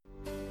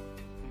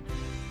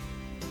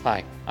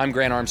Hi, I'm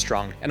Grant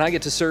Armstrong, and I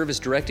get to serve as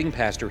directing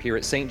pastor here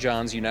at St.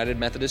 John's United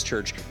Methodist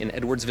Church in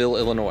Edwardsville,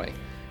 Illinois.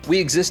 We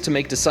exist to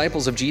make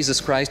disciples of Jesus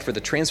Christ for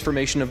the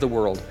transformation of the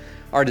world.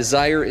 Our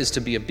desire is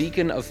to be a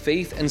beacon of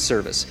faith and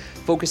service,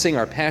 focusing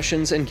our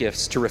passions and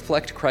gifts to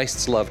reflect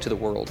Christ's love to the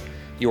world.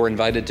 You are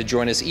invited to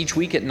join us each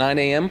week at 9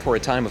 a.m. for a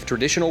time of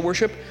traditional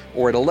worship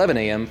or at 11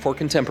 a.m. for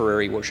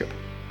contemporary worship.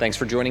 Thanks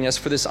for joining us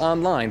for this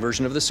online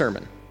version of the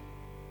sermon.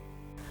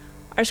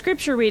 Our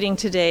scripture reading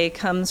today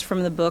comes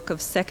from the book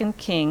of 2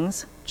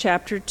 Kings,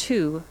 chapter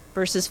 2,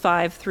 verses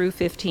 5 through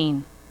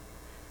 15.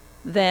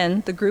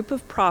 Then the group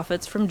of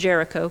prophets from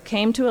Jericho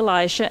came to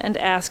Elisha and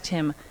asked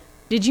him,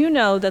 "Did you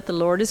know that the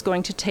Lord is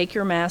going to take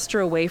your master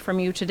away from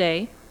you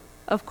today?"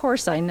 "Of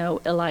course I know,"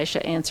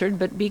 Elisha answered,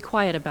 "but be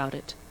quiet about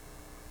it."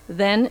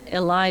 Then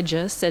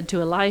Elijah said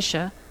to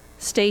Elisha,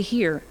 "Stay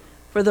here,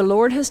 for the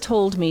Lord has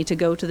told me to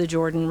go to the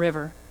Jordan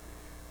River."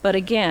 But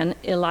again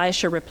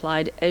Elisha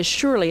replied, "As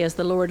surely as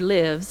the Lord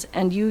lives,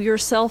 and you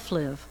yourself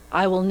live,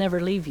 I will never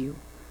leave you."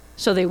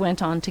 So they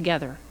went on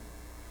together.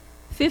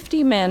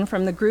 50 men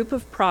from the group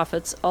of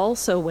prophets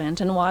also went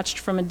and watched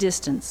from a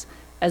distance,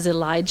 as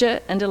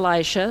Elijah and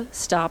Elisha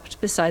stopped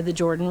beside the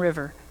Jordan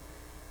River.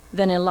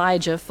 Then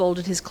Elijah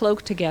folded his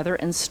cloak together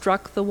and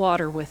struck the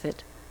water with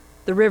it.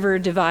 The river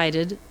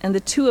divided, and the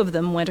two of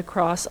them went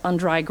across on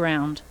dry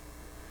ground.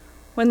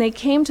 When they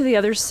came to the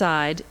other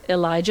side,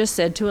 Elijah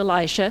said to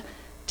Elisha,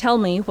 "Tell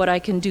me what I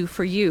can do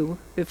for you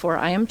before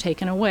I am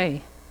taken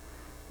away."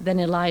 Then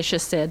Elisha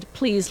said,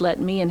 "Please let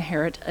me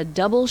inherit a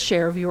double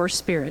share of your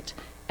spirit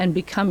and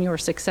become your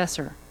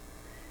successor."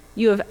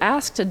 "You have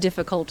asked a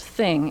difficult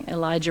thing,"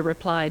 Elijah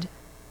replied.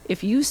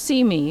 "If you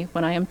see me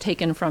when I am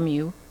taken from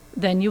you,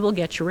 then you will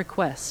get your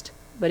request.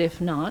 But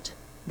if not,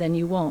 then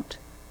you won't."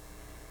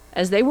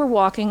 As they were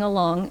walking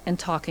along and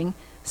talking,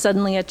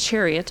 suddenly a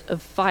chariot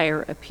of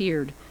fire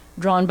appeared,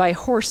 drawn by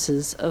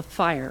horses of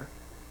fire.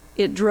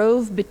 It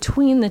drove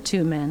between the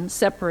two men,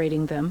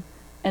 separating them,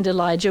 and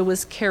Elijah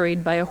was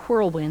carried by a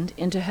whirlwind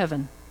into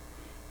heaven.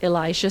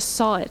 Elisha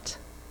saw it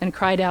and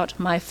cried out,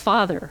 my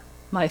father,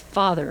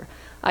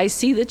 I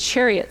see the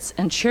chariots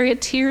and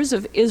charioteers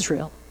of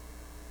Israel."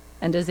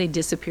 And as they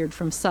disappeared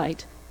from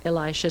sight,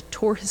 Elisha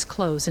tore his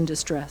clothes in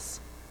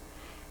distress.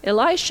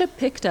 Elisha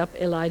picked up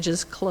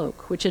Elijah's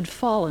cloak, which had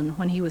fallen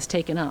when he was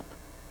taken up.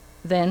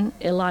 Then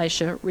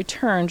Elisha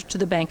returned to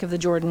the bank of the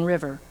Jordan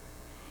River.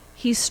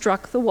 He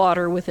struck the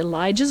water with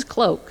Elijah's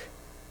cloak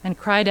and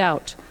cried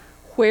out,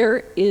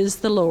 "Where is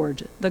the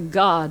Lord, the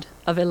God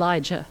of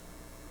Elijah?"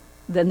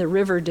 Then the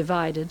river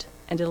divided,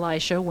 and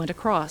Elisha went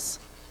across.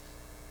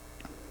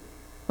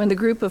 When the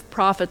group of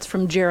prophets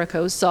from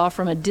Jericho saw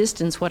from a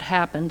distance what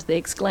happened, they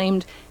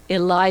exclaimed,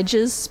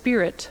 "Elijah's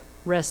spirit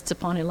rests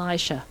upon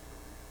Elisha."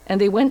 And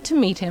they went to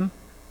meet him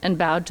and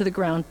bowed to the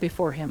ground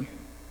before him.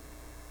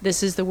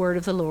 This is the word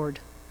of the Lord.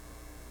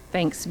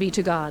 Thanks be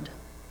to God.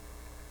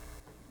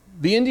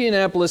 The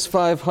Indianapolis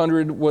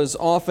 500 was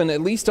often, at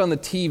least on the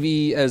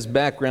TV, as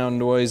background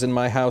noise in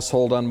my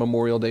household on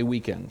Memorial Day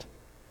weekend.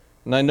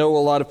 And I know a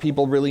lot of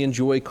people really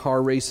enjoy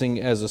car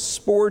racing as a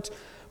sport,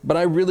 but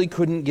I really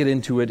couldn't get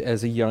into it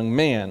as a young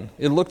man.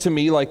 It looked to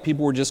me like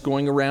people were just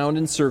going around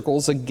in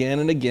circles again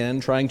and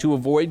again, trying to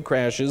avoid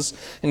crashes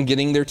and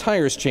getting their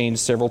tires changed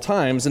several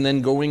times, and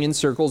then going in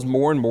circles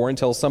more and more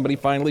until somebody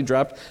finally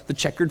dropped the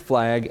checkered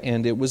flag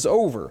and it was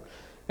over.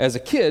 As a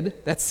kid,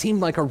 that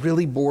seemed like a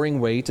really boring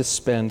way to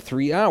spend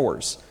 3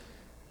 hours.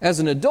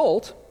 As an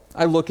adult,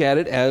 I look at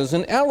it as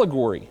an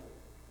allegory,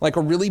 like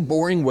a really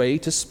boring way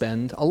to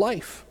spend a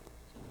life.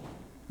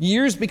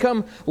 Years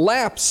become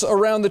laps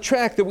around the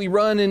track that we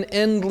run in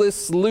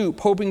endless loop,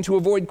 hoping to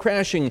avoid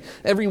crashing,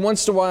 every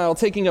once in a while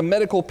taking a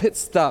medical pit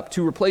stop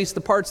to replace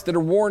the parts that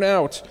are worn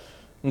out,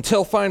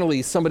 until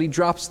finally somebody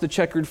drops the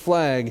checkered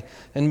flag,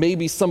 and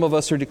maybe some of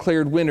us are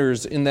declared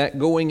winners in that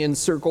going in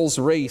circles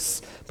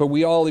race, but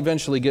we all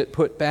eventually get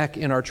put back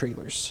in our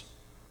trailers.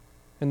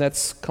 And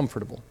that's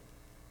comfortable.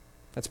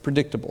 That's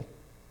predictable.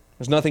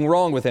 There's nothing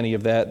wrong with any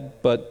of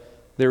that, but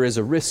there is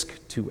a risk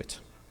to it.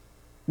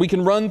 We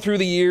can run through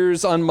the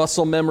years on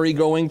muscle memory,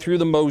 going through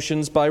the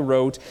motions by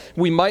rote.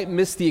 We might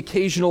miss the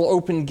occasional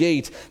open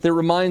gate that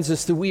reminds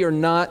us that we are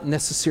not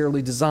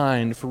necessarily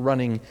designed for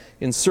running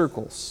in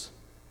circles.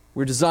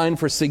 We're designed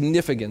for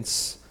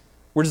significance.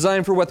 We're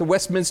designed for what the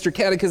Westminster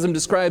Catechism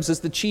describes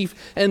as the chief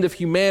end of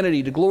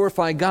humanity, to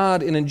glorify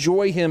God and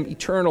enjoy Him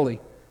eternally.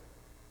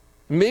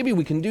 Maybe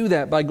we can do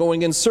that by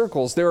going in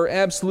circles. There are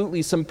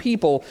absolutely some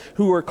people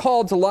who are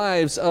called to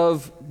lives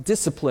of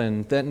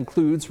discipline that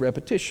includes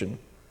repetition.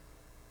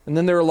 And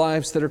then there are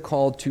lives that are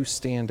called to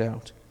stand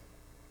out,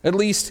 at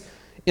least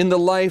in the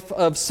life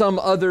of some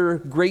other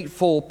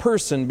grateful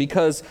person,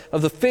 because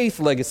of the faith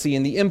legacy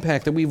and the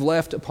impact that we've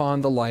left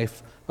upon the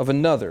life of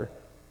another.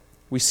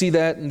 We see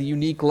that in the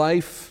unique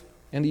life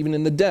and even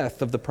in the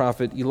death of the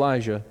prophet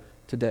Elijah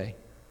today.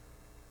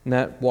 And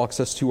that walks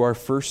us to our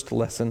first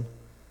lesson.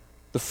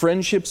 The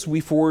friendships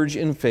we forge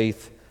in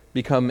faith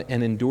become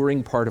an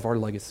enduring part of our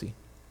legacy.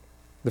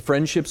 The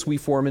friendships we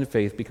form in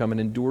faith become an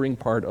enduring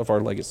part of our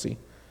legacy.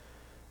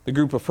 The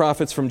group of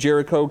prophets from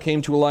Jericho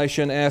came to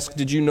Elisha and asked,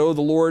 "Did you know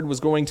the Lord was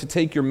going to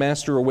take your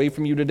master away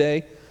from you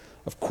today?"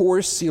 "Of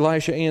course,"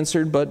 Elisha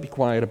answered, "but be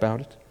quiet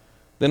about it."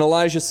 Then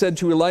Elijah said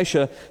to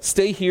Elisha,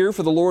 "Stay here,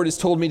 for the Lord has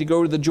told me to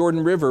go to the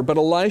Jordan River." But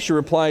Elisha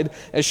replied,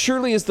 "As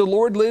surely as the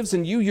Lord lives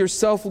and you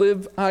yourself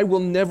live, I will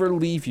never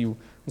leave you."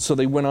 And so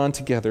they went on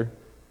together.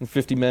 And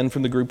 50 men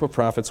from the group of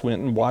prophets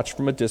went and watched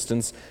from a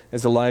distance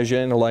as Elijah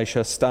and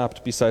Elisha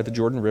stopped beside the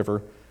Jordan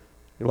River.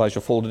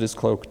 Elijah folded his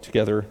cloak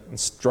together and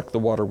struck the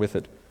water with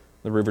it.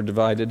 The river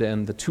divided,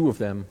 and the two of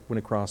them went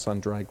across on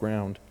dry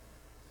ground.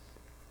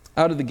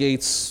 Out of the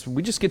gates,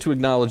 we just get to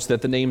acknowledge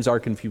that the names are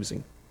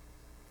confusing.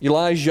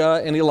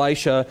 Elijah and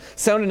Elisha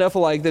sound enough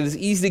alike that it's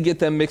easy to get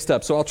them mixed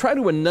up. So I'll try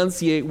to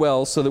enunciate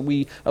well so that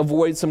we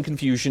avoid some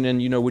confusion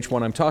and you know which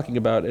one I'm talking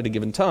about at a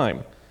given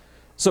time.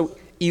 So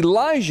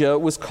Elijah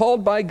was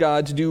called by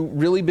God to do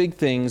really big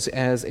things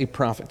as a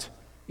prophet.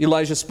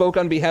 Elijah spoke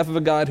on behalf of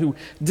a God who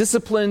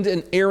disciplined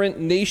an errant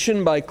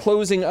nation by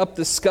closing up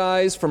the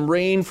skies from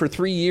rain for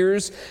 3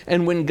 years.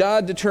 And when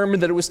God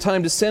determined that it was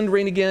time to send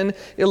rain again,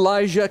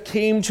 Elijah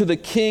came to the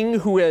king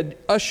who had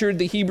ushered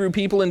the Hebrew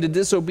people into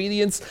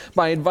disobedience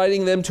by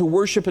inviting them to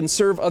worship and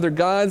serve other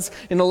gods.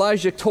 And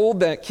Elijah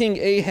told that King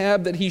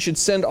Ahab that he should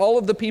send all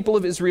of the people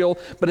of Israel,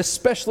 but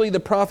especially the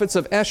prophets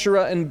of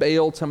Asherah and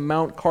Baal, to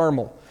Mount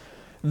Carmel.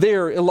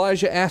 There,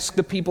 Elijah asked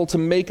the people to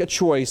make a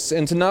choice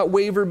and to not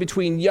waver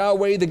between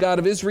Yahweh, the God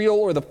of Israel,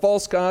 or the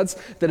false gods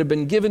that had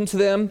been given to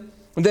them.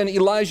 And then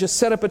Elijah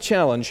set up a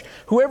challenge.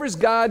 Whoever's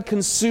God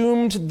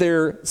consumed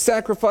their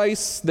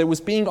sacrifice that was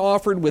being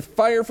offered with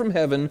fire from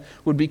heaven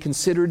would be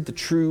considered the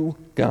true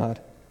God.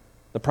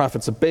 The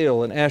prophets of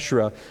Baal and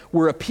Asherah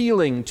were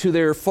appealing to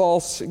their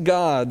false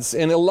gods,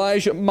 and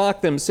Elijah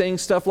mocked them, saying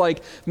stuff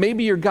like,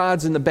 "Maybe your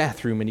God's in the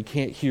bathroom and he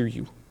can't hear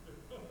you."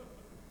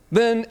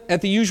 Then,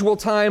 at the usual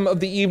time of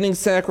the evening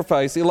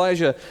sacrifice,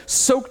 Elijah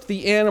soaked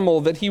the animal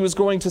that he was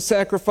going to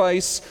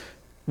sacrifice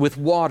with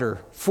water,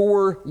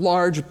 4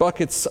 large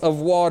buckets of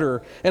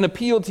water, and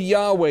appealed to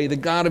Yahweh, the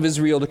God of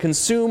Israel, to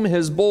consume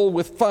his bull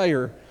with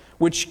fire,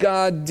 which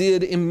God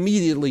did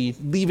immediately,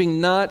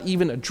 leaving not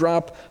even a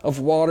drop of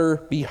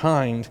water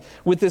behind.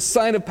 With this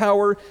sign of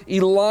power,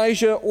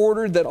 Elijah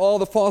ordered that all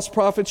the false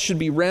prophets should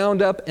be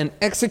rounded up and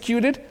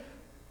executed,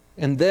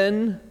 and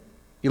then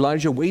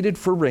Elijah waited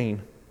for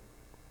rain.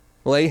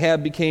 Well,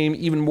 Ahab became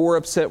even more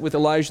upset with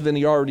Elijah than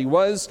he already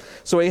was.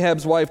 So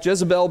Ahab's wife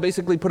Jezebel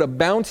basically put a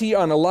bounty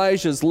on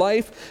Elijah's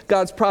life.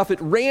 God's prophet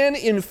ran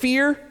in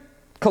fear,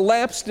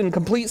 collapsed in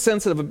complete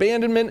sense of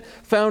abandonment,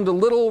 found a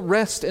little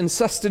rest and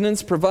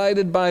sustenance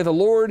provided by the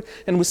Lord,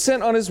 and was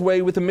sent on his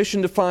way with a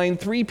mission to find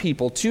 3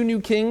 people, 2 new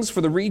kings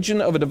for the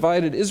region of a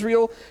divided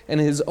Israel, and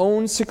his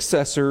own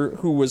successor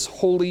who was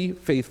wholly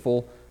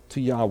faithful to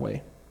Yahweh.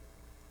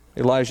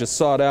 Elijah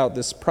sought out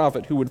this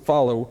prophet who would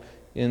follow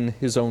in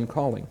his own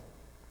calling.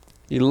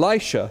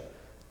 Elisha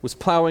was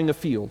plowing a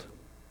field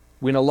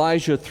when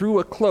Elijah threw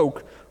a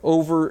cloak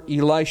over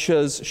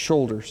Elisha's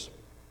shoulders.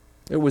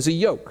 It was a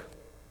yoke,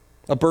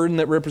 a burden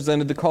that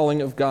represented the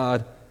calling of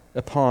God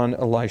upon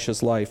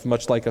Elisha's life,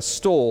 much like a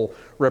stole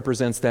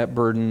represents that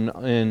burden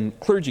in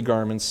clergy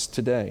garments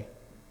today.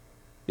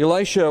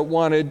 Elisha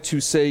wanted to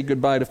say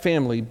goodbye to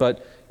family,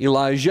 but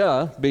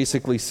Elijah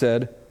basically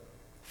said,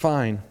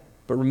 "Fine,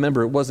 but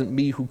remember, it wasn't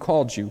me who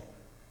called you.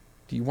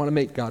 Do you want to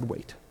make God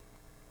wait?"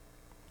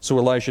 So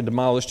Elisha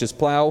demolished his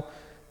plow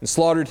and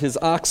slaughtered his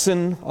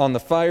oxen on the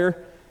fire.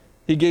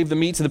 He gave the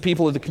meat to the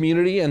people of the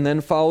community and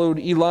then followed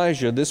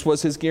Elijah. This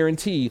was his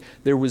guarantee.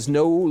 There was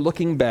no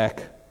looking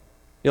back.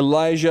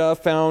 Elijah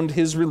found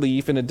his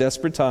relief in a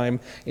desperate time,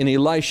 and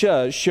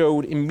Elisha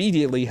showed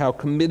immediately how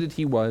committed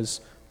he was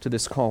to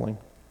this calling.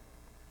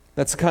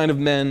 That's the kind of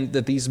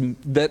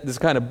this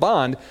kind of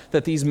bond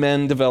that these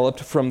men developed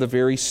from the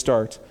very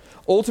start.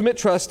 Ultimate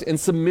trust and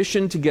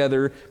submission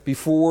together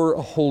before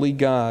a holy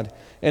God.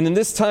 And in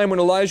this time when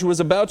Elijah was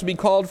about to be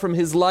called from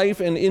his life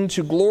and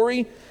into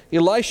glory,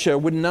 Elisha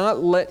would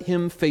not let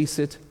him face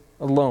it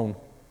alone.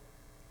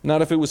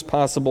 Not if it was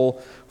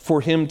possible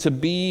for him to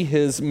be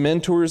his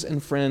mentor's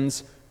and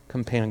friend's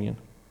companion.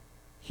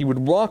 He would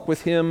walk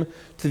with him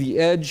to the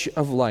edge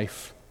of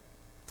life.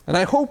 And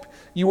I hope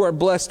you are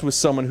blessed with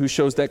someone who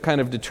shows that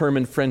kind of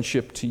determined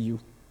friendship to you.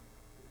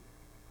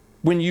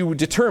 When you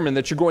determine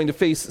that you're going to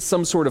face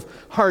some sort of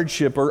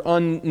hardship or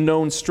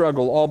unknown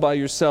struggle all by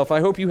yourself,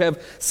 I hope you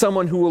have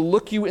someone who will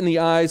look you in the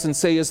eyes and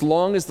say, "As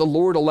long as the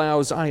Lord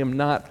allows, I am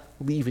not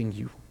leaving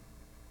you."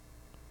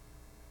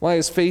 Why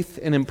is faith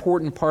an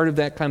important part of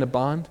that kind of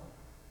bond?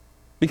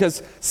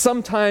 Because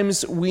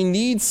sometimes we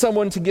need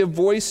someone to give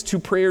voice to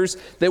prayers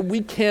that we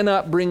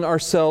cannot bring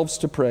ourselves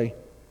to pray.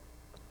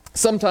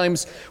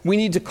 Sometimes we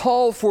need to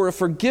call for a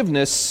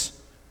forgiveness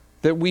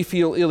that we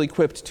feel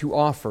ill-equipped to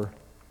offer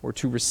or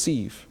to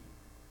receive.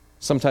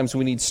 Sometimes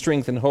we need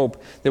strength and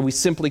hope that we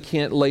simply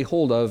can't lay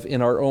hold of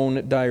in our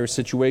own dire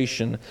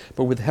situation,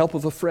 but with the help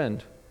of a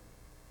friend,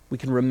 we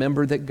can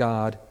remember that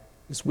God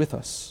is with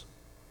us.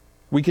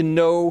 We can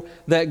know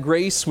that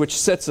grace which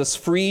sets us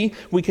free.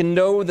 We can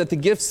know that the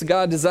gifts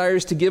God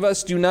desires to give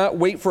us do not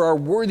wait for our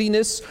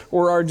worthiness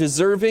or our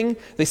deserving.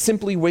 They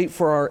simply wait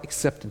for our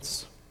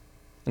acceptance.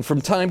 And from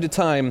time to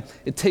time,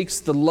 it takes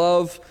the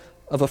love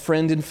of a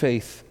friend in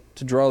faith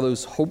to draw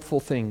those hopeful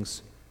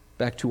things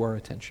back to our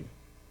attention.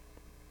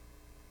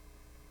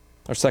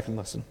 Our second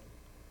lesson.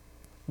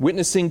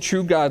 Witnessing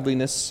true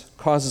godliness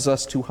causes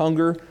us to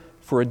hunger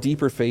for a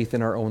deeper faith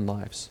in our own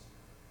lives.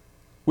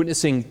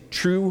 Witnessing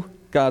true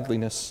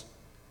godliness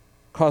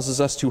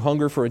causes us to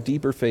hunger for a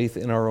deeper faith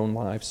in our own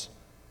lives.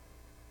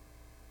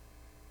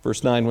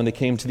 Verse 9, when they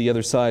came to the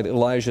other side,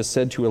 Elijah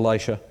said to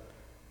Elisha,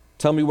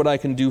 "Tell me what I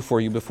can do for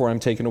you before I'm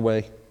taken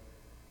away."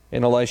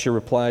 And Elisha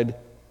replied,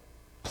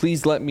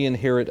 "Please let me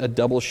inherit a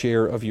double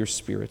share of your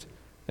spirit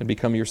and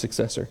become your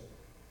successor."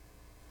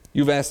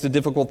 "You've asked a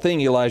difficult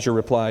thing," Elijah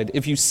replied.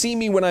 "If you see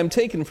me when I'm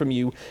taken from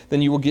you,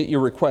 then you will get your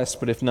request,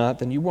 but if not,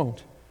 then you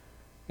won't."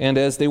 And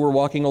as they were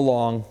walking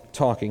along,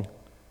 talking,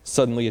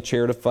 suddenly a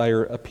chariot of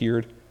fire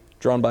appeared,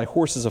 drawn by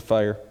horses of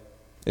fire.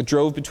 It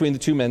drove between the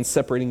two men,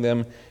 separating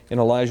them, and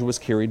Elijah was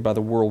carried by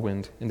the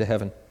whirlwind into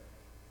heaven.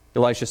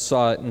 Elisha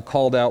saw it and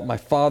called out, my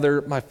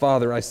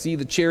father, I see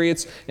the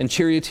chariots and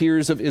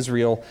charioteers of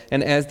Israel."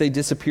 And as they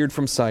disappeared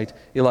from sight,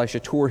 Elisha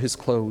tore his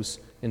clothes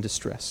in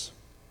distress.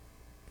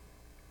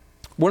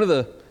 One of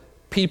the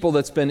people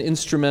that's been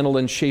instrumental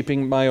in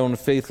shaping my own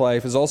faith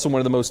life is also one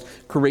of the most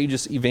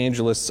courageous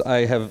evangelists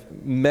I have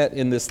met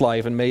in this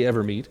life and may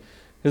ever meet.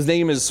 His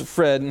name is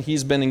Fred, and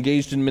he's been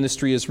engaged in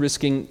ministry as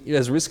risky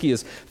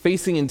as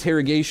facing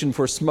interrogation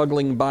for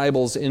smuggling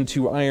Bibles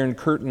into Iron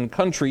Curtain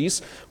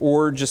countries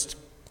or just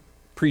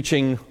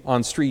preaching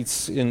on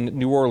streets in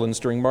New Orleans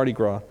during Mardi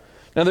Gras.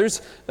 Now,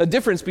 there's a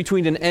difference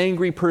between an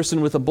angry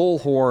person with a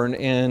bullhorn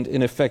and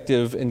an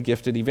effective and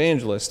gifted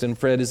evangelist, and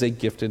Fred is a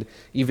gifted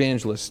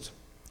evangelist.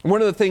 And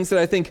one of the things that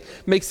I think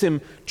makes him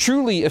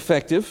truly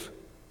effective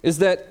is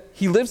that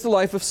he lives the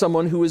life of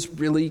someone who is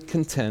really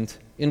content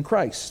in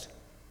Christ.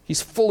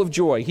 He's full of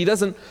joy. He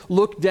doesn't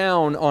look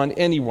down on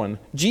anyone.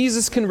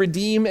 Jesus can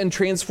redeem and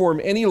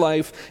transform any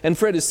life, and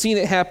Fred has seen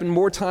it happen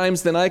more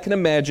times than I can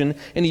imagine,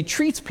 and he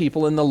treats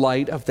people in the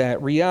light of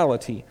that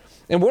reality.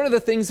 And one of the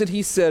things that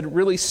he said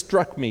really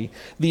struck me.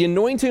 The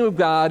anointing of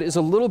God is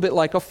a little bit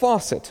like a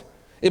faucet.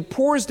 It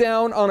pours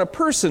down on a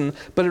person,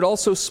 but it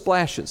also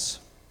splashes.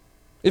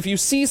 If you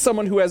see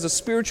someone who has a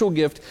spiritual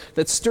gift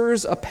that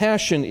stirs a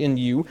passion in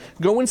you,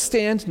 go and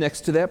stand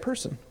next to that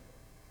person.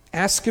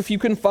 Ask if you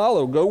can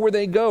follow. Go where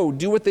they go.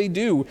 Do what they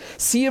do.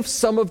 See if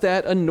some of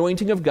that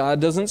anointing of God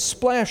doesn't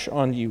splash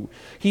on you.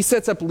 He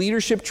sets up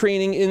leadership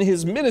training in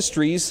his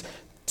ministries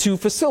to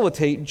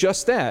facilitate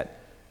just that.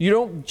 You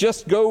don't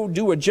just go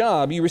do a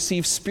job. You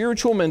receive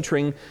spiritual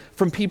mentoring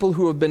from people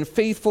who have been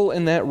faithful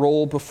in that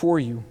role before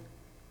you.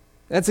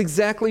 That's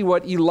exactly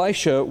what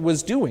Elisha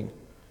was doing.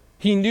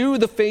 He knew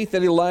the faith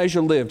that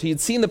Elijah lived. He had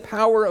seen the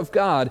power of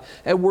God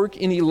at work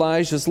in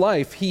Elijah's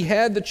life. He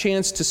had the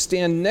chance to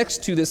stand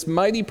next to this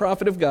mighty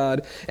prophet of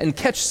God and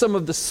catch some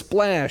of the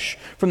splash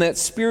from that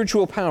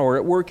spiritual power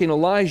at work in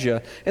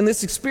Elijah. And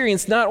this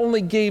experience not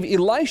only gave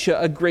Elisha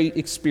a great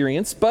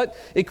experience, but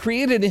it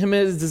created in him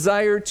a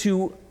desire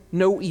to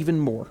know even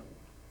more,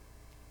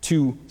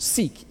 to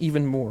seek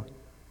even more.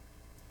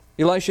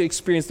 Elisha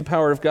experienced the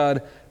power of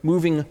God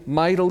moving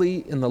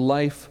mightily in the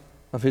life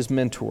of his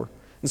mentor.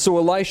 And so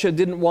Elisha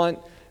didn't want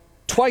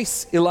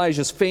twice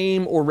Elijah's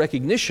fame or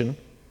recognition.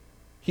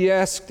 He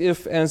asked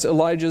if, as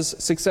Elijah's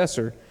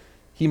successor,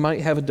 he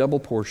might have a double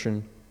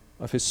portion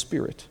of his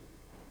spirit,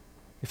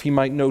 if he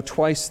might know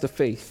twice the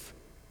faith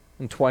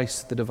and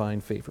twice the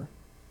divine favor.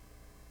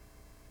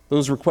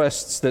 Those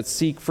requests that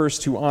seek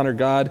first to honor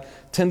God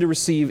tend to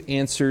receive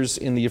answers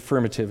in the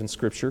affirmative in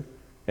Scripture.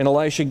 And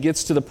Elisha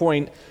gets to that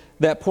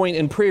point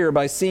in prayer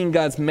by seeing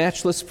God's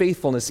matchless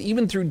faithfulness,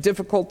 even through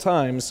difficult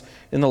times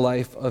in the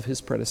life of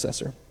his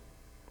predecessor.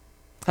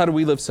 How do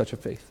we live such a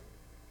faith?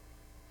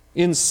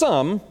 In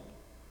some,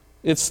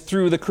 it's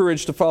through the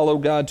courage to follow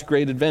God to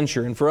great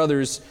adventure, and for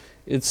others,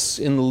 it's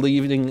in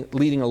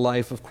leading a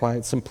life of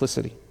quiet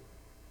simplicity.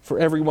 For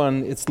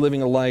everyone, it's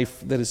living a life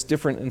that is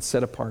different and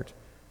set apart,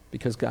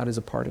 because God is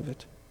a part of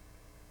it.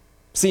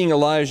 Seeing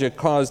Elijah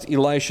caused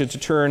Elisha to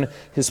turn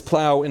his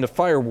plow into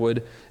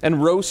firewood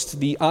and roast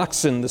the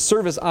oxen, the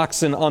service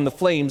oxen, on the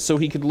flames so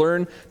he could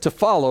learn to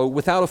follow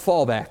without a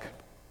fallback.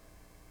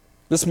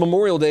 This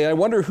Memorial Day, I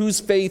wonder whose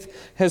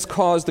faith has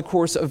caused the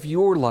course of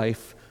your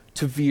life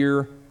to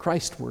veer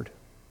Christward.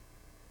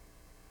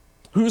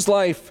 Whose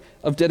life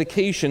of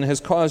dedication has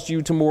caused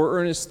you to more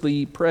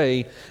earnestly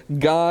pray,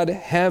 God,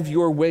 have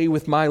your way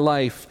with my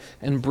life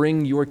and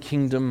bring your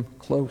kingdom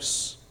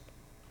close?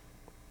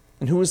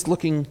 And who is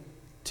looking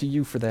to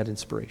you for that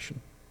inspiration?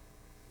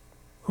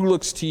 Who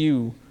looks to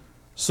you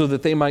so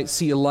that they might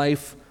see a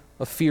life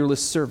of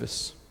fearless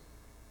service?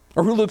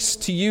 Or who looks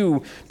to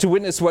you to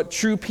witness what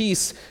true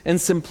peace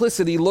and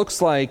simplicity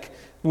looks like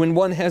when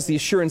one has the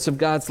assurance of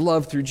God's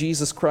love through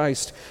Jesus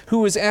Christ?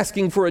 Who is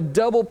asking for a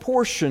double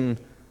portion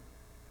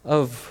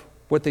of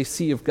what they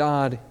see of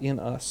God in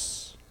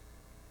us?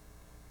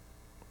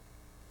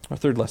 Our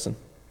third lesson.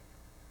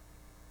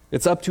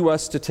 It's up to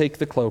us to take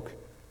the cloak.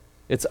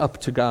 It's up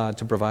to God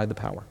to provide the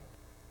power.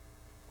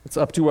 It's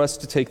up to us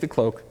to take the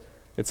cloak.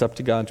 It's up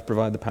to God to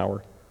provide the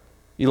power.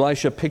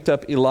 Elisha picked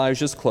up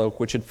Elijah's cloak,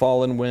 which had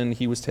fallen when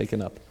he was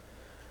taken up.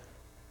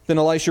 Then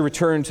Elisha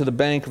returned to the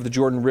bank of the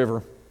Jordan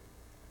River.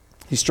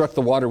 He struck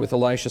the water with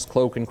Elisha's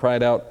cloak and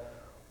cried out,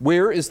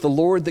 "Where is the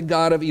Lord, the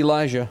God of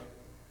Elijah?"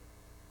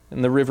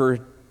 And the river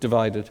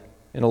divided,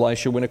 and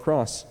Elisha went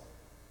across.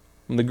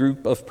 When the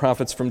group of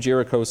prophets from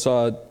Jericho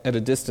saw at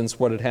a distance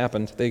what had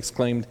happened, they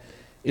exclaimed,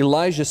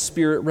 "Elijah's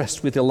spirit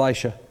rests with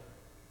Elisha."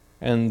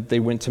 And they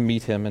went to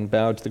meet him and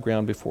bowed to the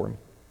ground before him.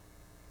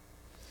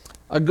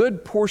 A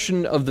good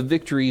portion of the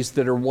victories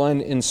that are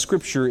won in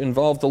Scripture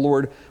involve the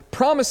Lord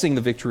promising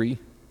the victory,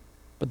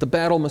 but the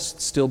battle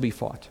must still be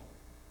fought.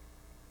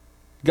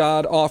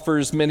 God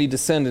offers many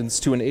descendants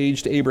to an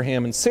aged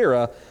Abraham and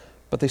Sarah,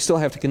 but they still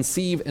have to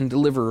conceive and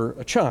deliver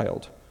a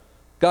child.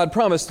 God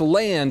promised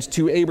land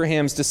to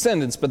Abraham's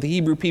descendants, but the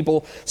Hebrew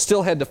people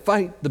still had to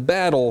fight the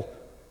battle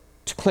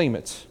to claim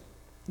it.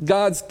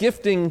 God's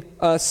gifting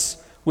us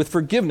with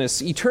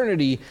forgiveness,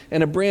 eternity,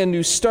 and a brand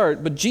new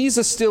start, but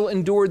Jesus still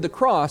endured the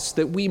cross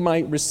that we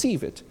might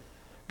receive it.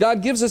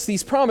 God gives us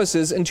these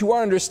promises, and to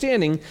our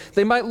understanding,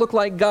 they might look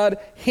like God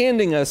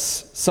handing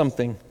us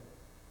something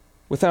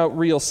without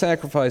real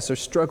sacrifice or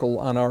struggle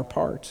on our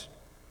part.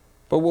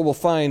 But what we'll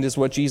find is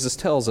what Jesus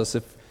tells us.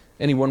 If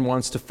anyone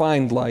wants to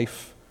find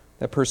life,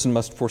 that person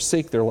must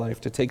forsake their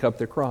life to take up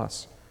their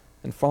cross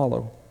and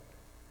follow.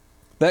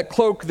 That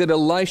cloak that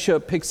Elisha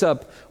picks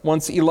up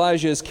once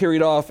Elijah is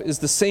carried off is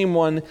the same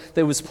one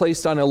that was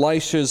placed on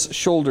Elisha's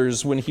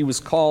shoulders when he was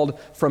called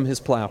from his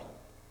plow.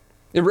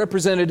 It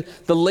represented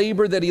the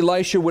labor that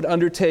Elisha would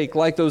undertake,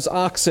 like those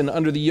oxen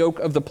under the yoke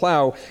of the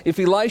plow. If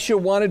Elisha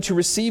wanted to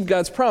receive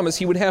God's promise,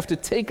 he would have to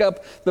take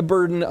up the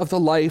burden of the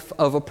life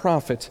of a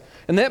prophet.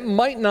 And that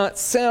might not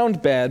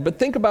sound bad, but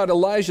think about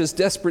Elijah's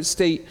desperate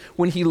state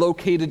when he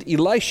located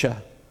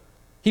Elisha.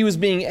 He was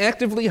being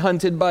actively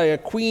hunted by a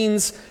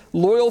queen's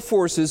loyal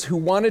forces who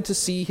wanted to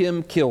see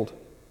him killed.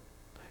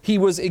 He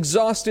was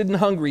exhausted and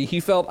hungry. He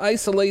felt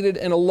isolated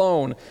and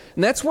alone.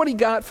 And that's what he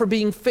got for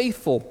being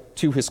faithful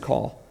to his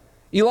call.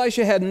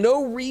 Elisha had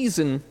no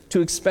reason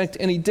to expect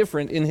any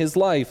different in his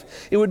life.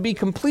 It would be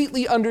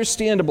completely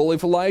understandable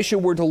if Elisha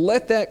were to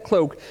let that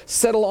cloak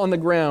settle on the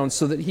ground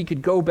so that he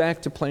could go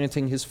back to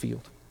planting his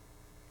field.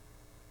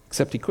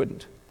 Except he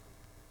couldn't.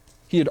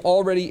 He had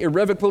already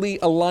irrevocably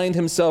aligned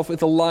himself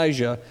with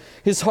Elijah.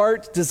 His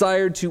heart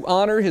desired to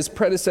honor his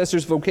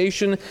predecessor's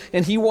vocation,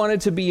 and he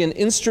wanted to be an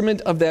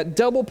instrument of that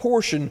double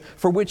portion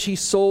for which he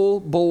so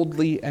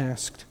boldly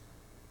asked.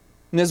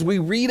 And as we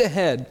read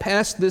ahead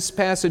past this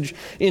passage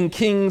in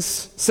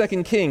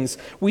 2 Kings,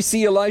 we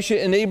see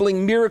Elisha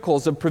enabling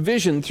miracles of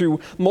provision through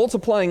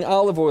multiplying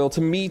olive oil to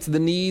meet the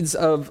needs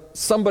of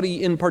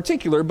somebody in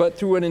particular, but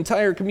through an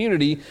entire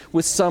community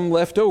with some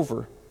left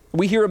over.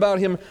 We hear about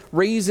him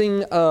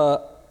raising a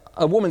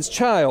woman's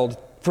child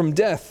from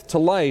death to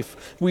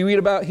life. We read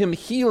about him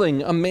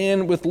healing a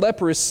man with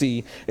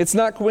leprosy. It's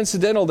not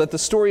coincidental that the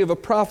story of a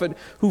prophet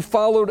who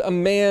followed a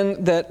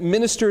man that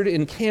ministered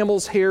in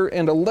camel's hair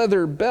and a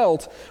leather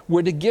belt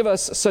were to give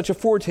us such a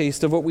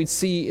foretaste of what we'd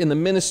see in the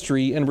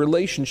ministry and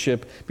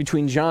relationship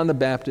between John the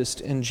Baptist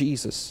and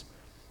Jesus.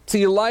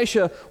 See,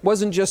 Elisha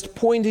wasn't just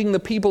pointing the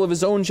people of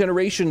his own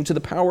generation to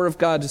the power of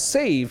God to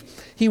save.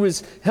 He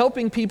was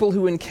helping people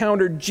who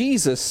encountered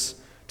Jesus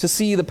to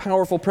see the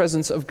powerful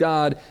presence of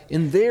God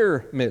in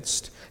their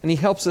midst. And he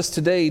helps us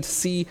today to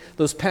see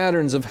those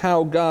patterns of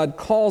how God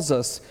calls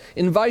us,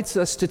 invites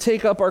us to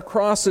take up our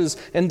crosses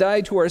and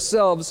die to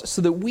ourselves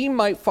so that we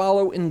might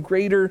follow in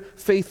greater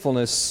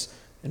faithfulness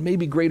and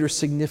maybe greater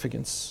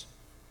significance.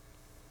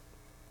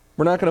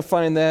 We're not going to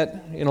find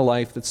that in a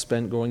life that's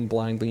spent going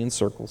blindly in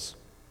circles.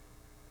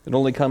 It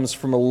only comes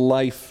from a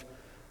life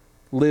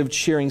lived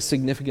sharing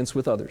significance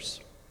with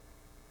others,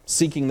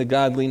 seeking the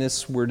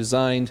godliness we're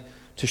designed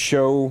to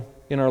show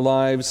in our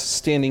lives,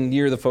 standing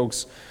near the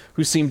folks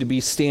who seem to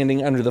be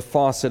standing under the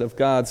faucet of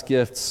God's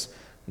gifts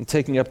and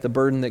taking up the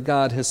burden that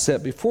God has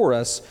set before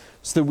us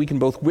so that we can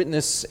both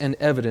witness and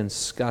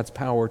evidence God's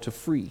power to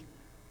free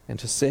and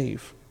to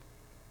save.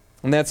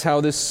 And that's how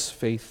this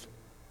faith,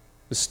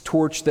 this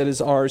torch that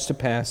is ours to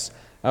pass,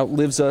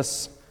 outlives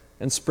us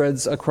and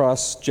spreads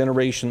across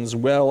generations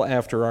well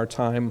after our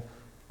time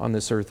on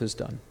this earth is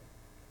done.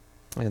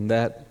 And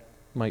that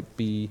might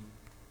be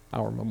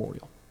our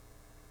memorial.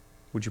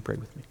 Would you pray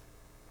with me?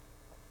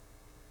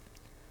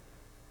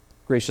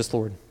 Gracious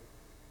Lord,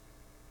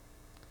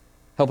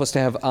 help us to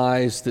have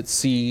eyes that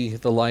see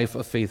the life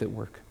of faith at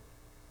work.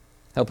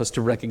 Help us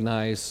to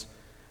recognize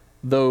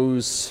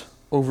those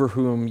over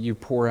whom you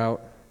pour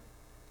out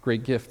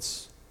great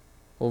gifts,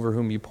 over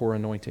whom you pour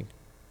anointing.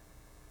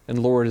 And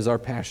Lord, as our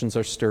passions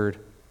are stirred,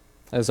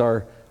 as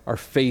our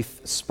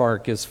faith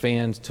spark is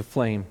fanned to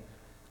flame,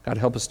 God,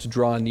 help us to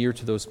draw near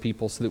to those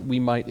people so that we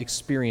might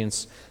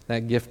experience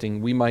that gifting.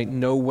 We might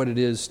know what it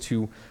is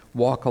to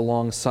walk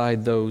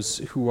alongside those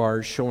who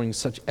are showing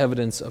such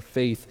evidence of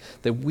faith,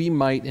 that we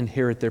might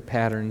inherit their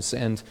patterns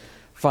and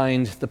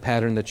find the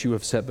pattern that you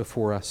have set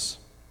before us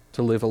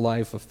to live a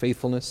life of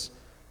faithfulness,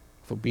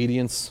 of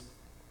obedience,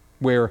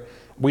 where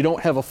we don't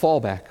have a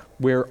fallback,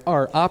 where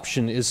our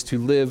option is to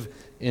live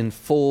in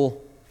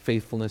full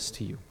faithfulness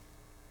to you.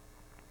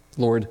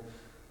 Lord,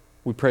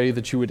 we pray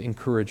that you would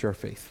encourage our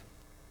faith,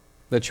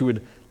 that you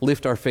would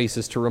lift our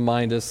faces to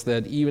remind us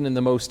that even in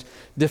the most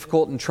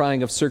difficult and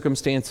trying of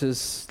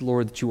circumstances,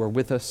 Lord, that you are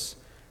with us,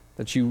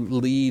 that you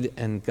lead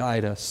and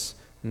guide us,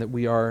 and that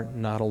we are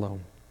not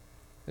alone,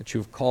 that you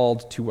have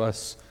called to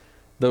us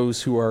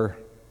those who are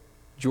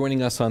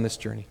joining us on this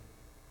journey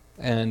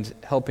and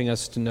helping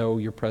us to know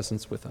your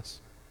presence with us.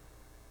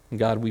 And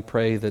God, we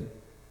pray that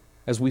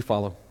as we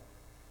follow,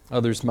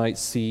 others might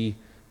see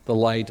the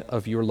light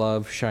of your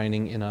love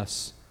shining in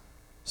us,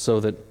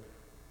 so that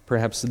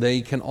perhaps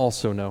they can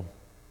also know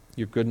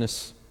your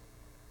goodness,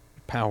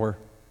 your power,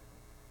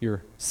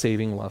 your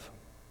saving love.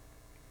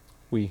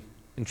 We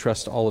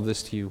entrust all of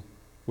this to you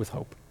with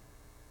hope.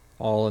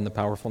 All in the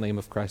powerful name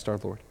of Christ our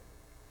Lord.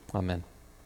 Amen.